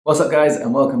What's up guys,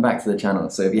 and welcome back to the channel.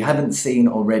 So if you haven't seen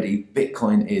already,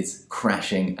 Bitcoin is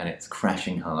crashing and it's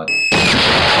crashing hard.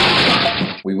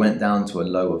 We went down to a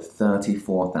low of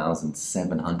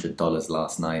 $34,700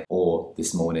 last night, or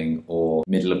this morning, or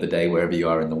middle of the day, wherever you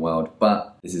are in the world.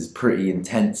 But this is pretty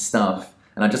intense stuff.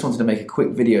 And I just wanted to make a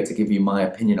quick video to give you my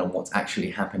opinion on what's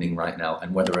actually happening right now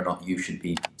and whether or not you should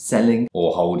be selling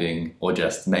or holding or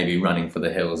just maybe running for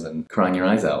the hills and crying your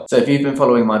eyes out. So if you've been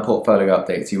following my portfolio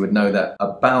updates, you would know that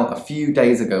about a few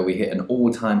days ago we hit an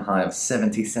all-time high of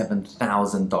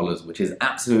 $77,000, which is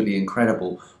absolutely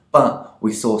incredible. But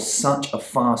we saw such a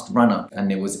fast run up and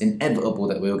it was inevitable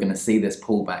that we were going to see this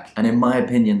pullback. And in my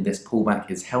opinion, this pullback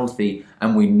is healthy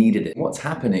and we needed it. What's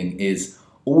happening is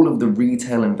all of the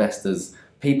retail investors,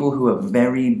 people who are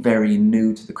very, very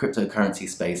new to the cryptocurrency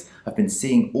space, have been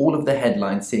seeing all of the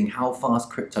headlines, seeing how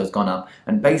fast crypto's gone up,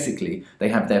 and basically they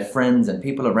have their friends and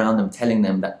people around them telling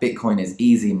them that Bitcoin is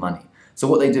easy money. So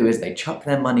what they do is they chuck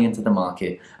their money into the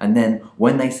market, and then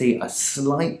when they see a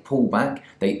slight pullback,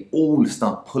 they all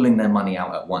start pulling their money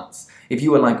out at once. If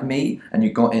you were like me and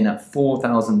you got in at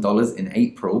 $4,000 in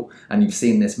April and you've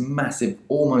seen this massive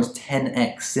almost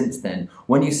 10x since then,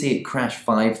 when you see it crash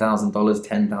 $5,000,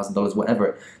 $10,000, whatever,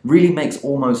 it really makes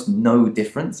almost no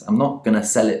difference. I'm not going to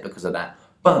sell it because of that.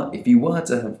 But if you were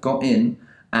to have got in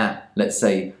at, let's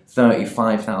say,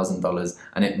 $35,000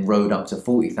 and it rode up to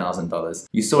 $40,000.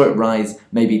 You saw it rise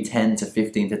maybe 10 to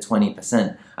 15 to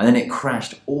 20%, and then it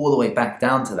crashed all the way back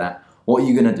down to that. What are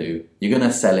you going to do? You're going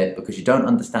to sell it because you don't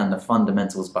understand the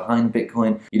fundamentals behind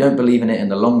Bitcoin. You don't believe in it in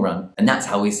the long run. And that's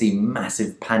how we see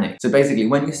massive panic. So basically,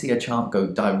 when you see a chart go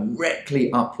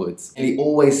directly upwards, you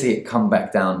always see it come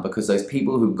back down, because those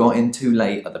people who got in too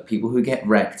late are the people who get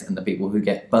wrecked and the people who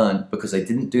get burned because they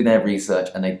didn't do their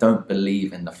research and they don't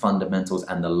believe in the fundamentals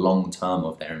and the long term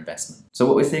of their investment. So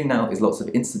what we're seeing now is lots of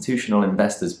institutional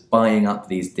investors buying up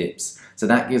these dips. So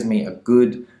that gives me a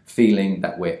good feeling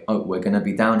that we're going to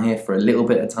be down here for a little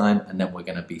bit of time and then we're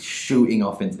going to be shooting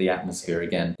off into the atmosphere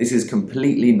again. This is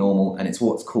completely normal, and it's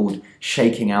what's called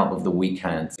shaking out of the weak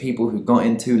hands. People who got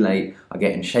in too late are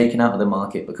getting shaken out of the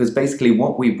market, because basically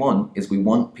what we want is we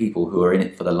want people who are in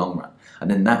it for the long run. And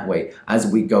then that way, as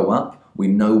we go up, we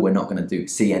know we're not going to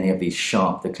see any of these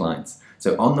sharp declines.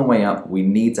 So on the way up, we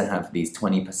need to have these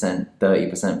 20%,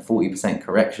 30%, 40%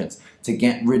 corrections to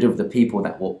get rid of the people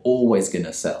that were always going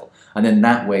to sell. And then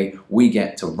that way we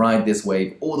get to ride this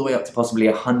wave all the way up to possibly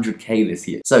 100K this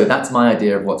year. So that's my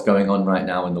idea of what's going on right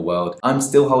now in the world. I'm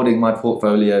still holding my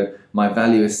portfolio. My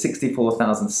value is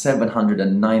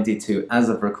 $64,792 as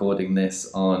of recording this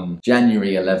on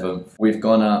January 11th. We've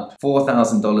gone up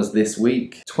 $4,000 this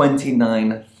week,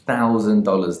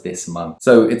 $29,000 this month.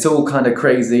 So it's all kind of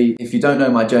crazy. If you don't know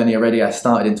my journey already, I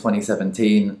started in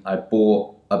 2017. I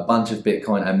bought a bunch of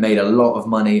Bitcoin. I made a lot of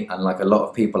money, and like a lot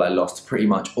of people, I lost pretty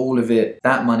much all of it.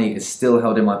 That money is still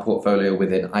held in my portfolio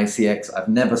within ICX. I've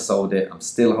never sold it. I'm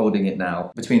still holding it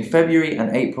now. Between February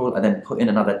and April, I then put in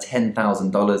another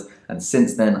 $10,000, and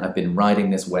since then I've been riding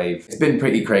this wave. It's been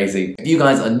pretty crazy. If you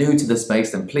guys are new to the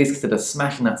space, then please consider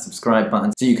smashing that subscribe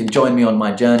button so you can join me on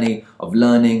my journey of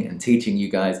learning and teaching you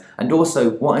guys. And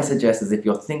also, what I suggest is if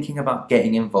you're thinking about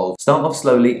getting involved, start off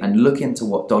slowly and look into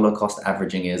what dollar cost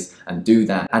averaging is and do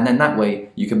that. And then that way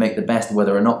you can make the best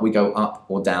whether or not we go up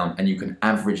or down, and you can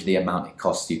average the amount it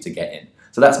costs you to get in.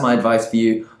 So that's my advice for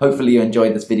you. Hopefully you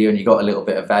enjoyed this video and you got a little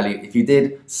bit of value. If you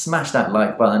did, smash that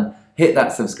like button, hit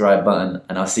that subscribe button,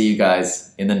 and I'll see you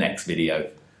guys in the next video.